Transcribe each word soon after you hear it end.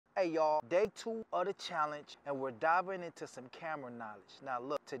Hey y'all, day 2 of the challenge, and we're diving into some camera knowledge. Now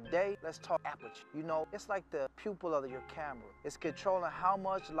look, today let's talk aperture. You know, it's like the pupil of your camera. It's controlling how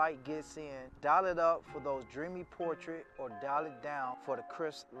much light gets in. Dial it up for those dreamy portrait or dial it down for the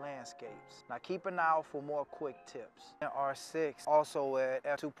crisp landscapes. Now keep an eye out for more quick tips. And R6 also at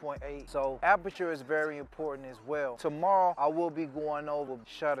f2.8, so aperture is very important as well. Tomorrow I will be going over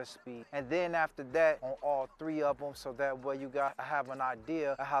shutter speed, and then after that on all 3 of them, so that way you guys have an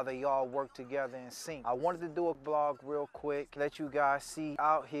idea of how they all work together in sync. I wanted to do a vlog real quick, let you guys see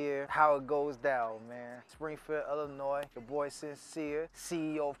out here how it goes down, man. Springfield, Illinois, your boy Sincere,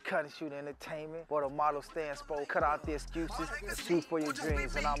 CEO of Cut and Shoot Entertainment, where the model stands for cut out the excuses and shoot for your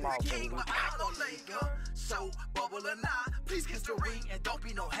dreams, and I'm out, baby. So bubble or not, please kiss the ring and don't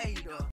be no hater.